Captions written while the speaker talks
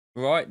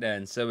Right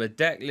then, so a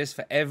deck list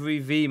for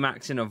every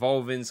VMAX in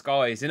Evolving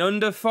Skies in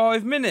under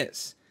 5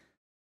 minutes.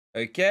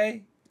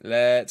 Okay,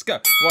 let's go.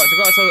 Right,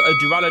 so I've got a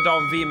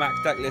Duraludon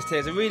VMAX deck list here.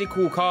 It's a really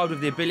cool card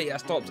with the ability that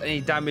stops any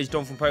damage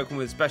done from Pokemon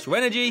with special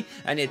energy,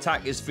 and the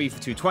attack is 3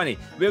 for 220.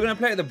 We're going to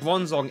play with the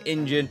Bronzong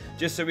engine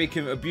just so we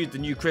can abuse the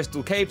new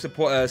Crystal Cape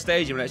support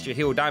stage and lets you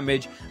heal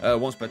damage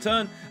once per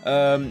turn.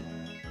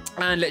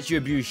 And lets you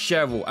abuse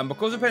Cheryl. And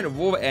because we're playing a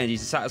raw energy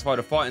to satisfy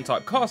the fighting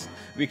type cost,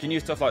 we can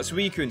use stuff like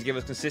Suicune to give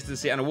us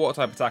consistency and a water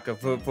type attacker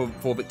for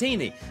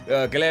Victini,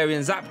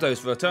 Galarian Zapdos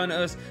for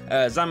Eternatus,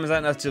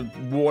 Zamazenta to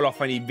wall off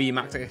any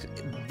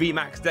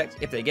VMAX decks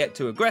if they get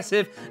too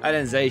aggressive, and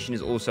then Zacian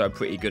is also a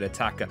pretty good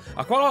attacker.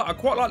 I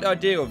quite like the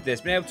idea of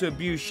this. Being able to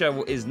abuse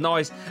Cheryl is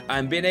nice,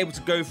 and being able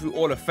to go through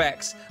all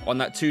effects on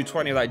that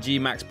 220 of that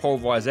G-Max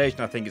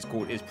pulverization, I think it's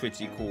called, is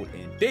pretty cool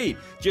indeed.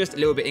 Just a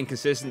little bit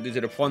inconsistent due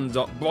to the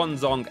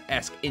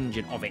Bronzong-esque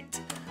engine of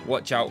it.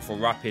 Watch out for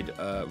rapid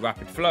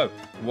flow.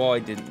 Why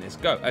didn't this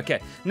go? Okay,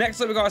 next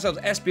up we got ourselves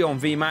Espeon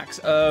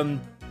VMAX.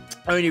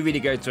 Only really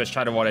goes to a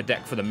Shadow Rider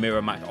deck for the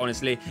mirror match,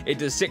 honestly. It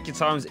does 60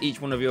 times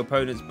each one of your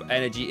opponent's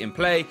energy in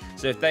play.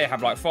 So if they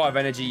have like 5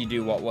 energy, you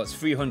do what's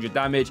 300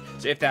 damage.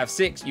 So if they have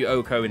 6, you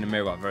OHKO in the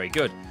mirror. Very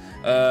good.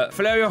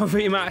 Flareon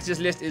VMAX, this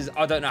list is,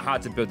 I don't know how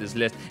to build this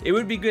list. It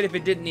would be good if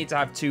it didn't need to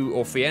have 2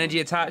 or 3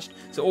 energy attached.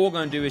 So all we're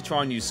going to do is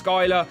try and use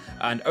Skylar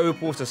and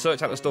Opals to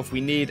search out the stuff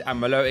we need,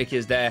 and Milotic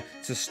is there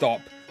to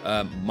stop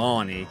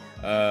Marnie.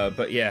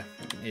 But yeah,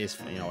 it's,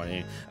 you know what I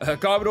mean.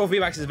 Garbodor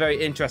VMAX is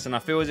very interesting. I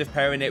feel as if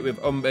pairing it with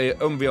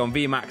Umbreon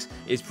VMAX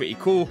is pretty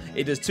cool.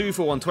 It does 2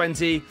 for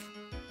 120.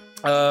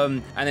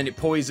 And then it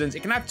poisons.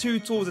 It can have 2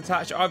 tools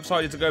attached. I've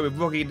decided to go with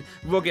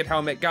Rugged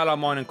Helmet, Galar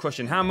Mine, and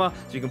Crushing Hammer.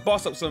 So you can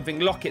boss up something,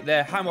 lock it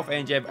there, hammer off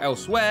energy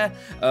elsewhere,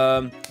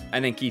 and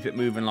then keep it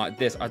moving like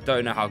this. I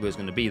don't know how good it's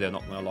going to be though,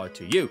 not going to lie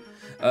to you.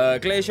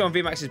 Glaceon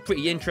VMAX is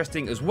pretty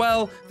interesting as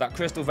well. That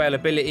Crystal Veil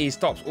ability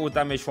stops all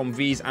damage from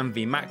Vs and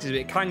VMAXs, but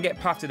it can get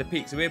Path to the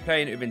Peak. So we're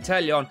playing it with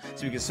Inteleon,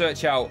 so we can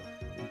search out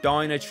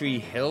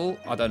Dynatree Hill,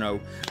 I don't know.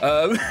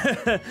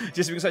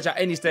 Just so we can search out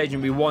any staging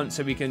we want,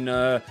 so we can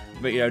not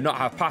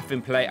have Path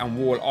in play and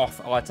wall off.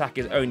 Our attack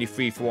is only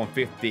 3 for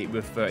 150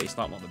 with 30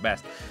 Snipe, not the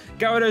best.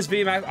 Gyarados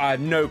VMAX, I have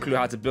no clue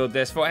how to build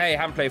this. For hey, I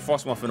haven't played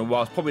Frostmoth in a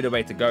while, it's probably the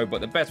way to go, but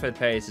the best way to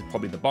play this is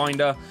probably the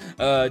binder.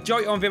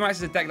 Jolteon VMAX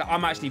is a deck that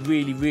I'm actually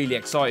really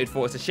excited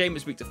for. It's a shame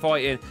it's weak to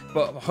fighting,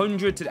 but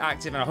 100 to the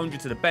active and 100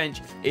 to the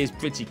bench is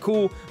pretty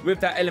cool. With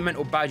that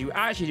elemental badge, you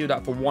actually do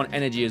that for 1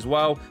 energy as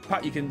well.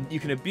 You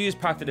can abuse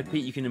Path to the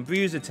Peak, you can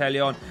abuse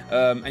Inteleon,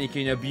 and you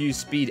can abuse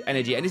Speed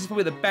Energy, and this is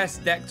probably the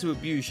best deck to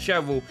abuse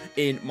Cheryl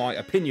in my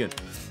opinion.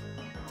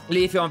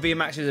 Leafeon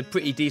VMAX is a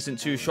pretty decent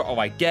 2-shot,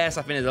 I guess.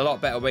 I think there's a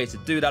lot better ways to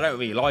do that. I don't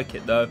really like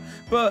it though.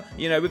 But,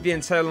 you know, with the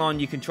Inteleon,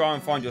 you can try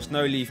and find your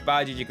Snowleaf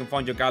badges, you can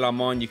find your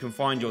Galamon, you can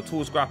find your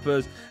Tool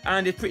Scrappers,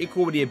 and it's pretty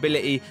cool with the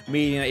ability,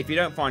 meaning that if you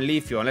don't find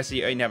Leafeon, let's say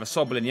you only have a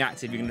Sobble in the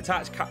active, you can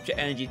attach Capture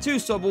Energy to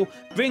Sobble,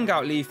 bring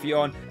out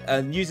Leafeon,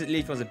 and use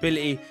Leafeon's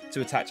ability to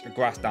attach a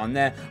Grass down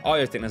there. I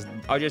just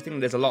think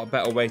there's a lot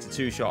better ways to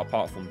 2-shot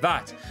apart from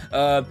that.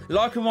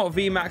 Lycanroc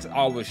VMAX,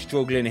 I was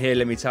struggling here,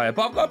 let me tell you,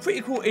 but I've got a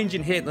pretty cool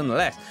engine here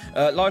nonetheless.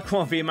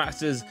 Lycanroc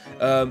VMAXs,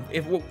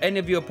 if any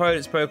of your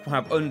opponent's Pokemon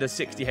have under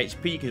 60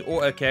 HP, you can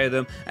auto KO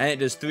them, and it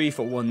does 3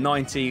 for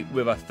 190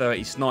 with a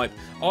 30 Snipe.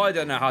 I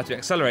don't know how to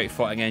accelerate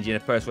fighting energy in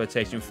a post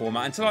rotation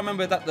format until I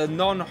remember that the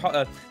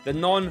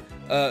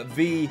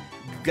non-V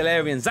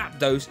Galarian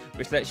Zapdos,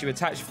 which lets you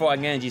attach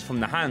fighting energies from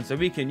the hand. So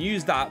we can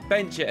use that,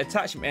 bench it,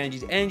 attach some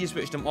energies, energy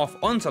switch them off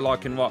onto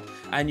Lycanroc,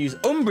 and use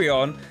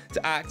Umbreon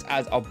to act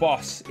as a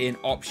boss in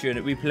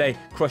option. We play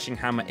Crushing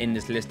Hammer in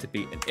this list to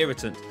beat an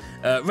irritant.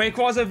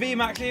 Rayquaza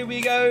VMAX, here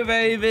we go,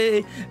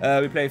 baby.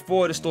 We play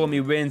 4 of the Stormy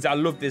Winds. I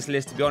love this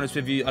list, to be honest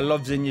with you. I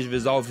love Zinnia's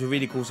Resolve, she's a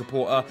really cool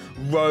supporter.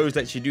 Rose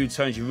lets you do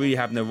turns you really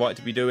have no right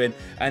to be doing.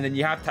 And then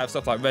you have to have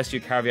stuff like Rescue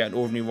Carrier and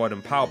Ordinary Rod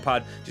and Power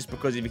Pad, just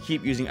because if you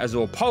keep using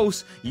Azure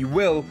Pulse, you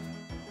will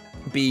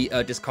be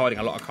discarding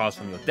a lot of cards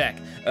from your deck.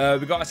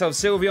 We got ourselves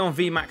Sylveon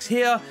VMAX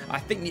here. I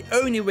think the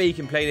only way you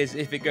can play this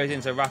is if it goes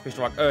into Rapid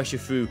Strike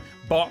Urshifu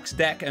box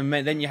deck, and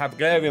then you have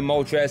Galarian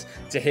Moltres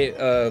to hit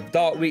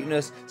Dark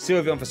Weakness,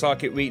 Sylveon for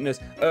Psychic Weakness,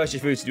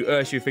 Urshifu to do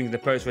Urshifu things in the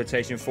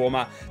post-rotation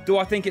format. Do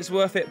I think it's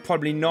worth it?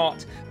 Probably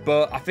not,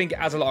 but I think it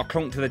adds a lot of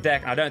clunk to the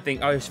deck, and I don't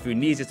think Urshifu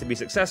needs it to be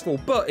successful,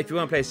 but if you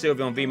want to play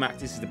Sylveon VMAX,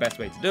 this is the best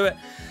way to do it.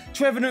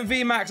 Trevenant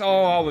VMAX,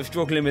 oh, I was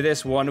struggling with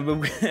this one.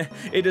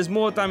 It does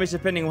more damage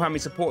depending on how many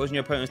supporters in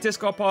your opponent's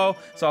discard pile,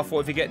 so I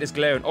thought if you get this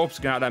Galarian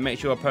Obstacle out there, make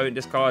sure your opponent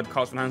discard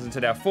cards from hands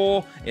until they're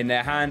 4 in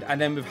their hand,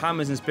 and then with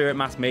Hammers and Spirit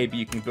Mass, maybe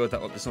you can build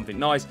that up to something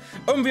nice.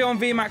 Umbreon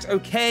VMAX,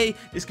 okay,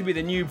 this could be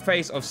the new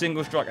face of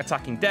single strike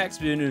attacking decks.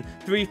 We're doing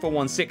 3 for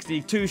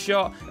 160,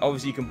 2-shot.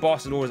 Obviously, you can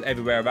boss and orders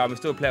everywhere around. We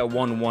still play a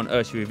 1-1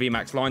 Urshifu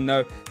VMAX line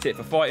though, fit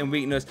for fighting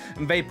weakness.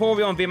 And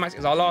Vaporeon VMAX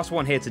is our last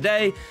one here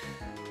today.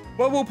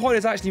 Werewolf pod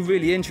is actually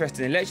really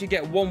interesting. It lets you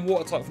get 1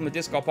 water type from the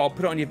discard pile,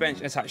 put it on your bench,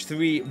 and attach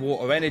 3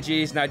 water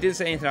energies. Now, it didn't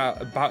say anything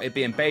about it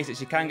being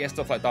basics. You can get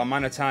stuff like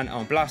Darmanitan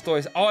and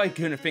Blastoise. I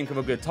couldn't think of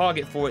a good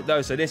target for it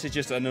though, so this is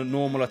just a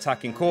normal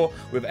attacking core.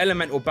 With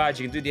Elemental Badge,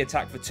 you can do the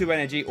attack for 2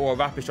 energy or a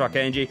Rapid Strike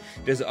energy.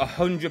 There's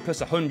 100 plus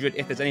 100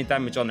 if there's any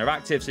damage on their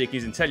active, so you can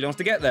use Intelligence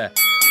to get there.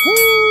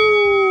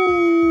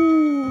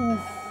 Woo!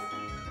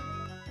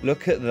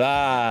 Look at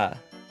that.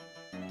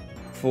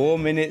 4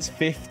 minutes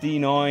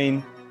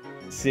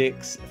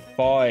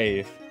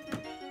 59.65.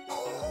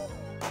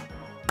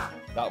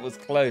 That was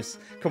close.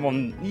 Come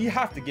on, you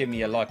have to give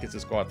me a like and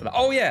subscribe for that.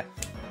 Oh yeah,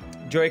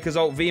 Draco's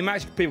ult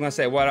VMAX. People are gonna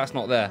say, well, that's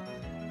not there.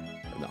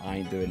 No, I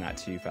ain't doing that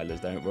to you fellas,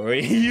 don't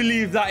worry. You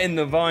leave that in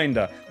the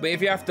binder. But if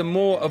you're after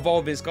more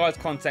Evolving Skies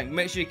content,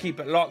 make sure you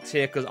keep it locked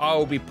here, because I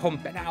will be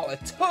pumping out a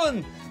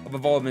ton of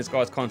Evolving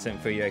Skies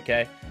content for you,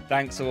 okay?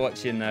 Thanks for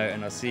watching though,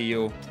 and I'll see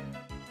you all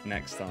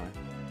next time.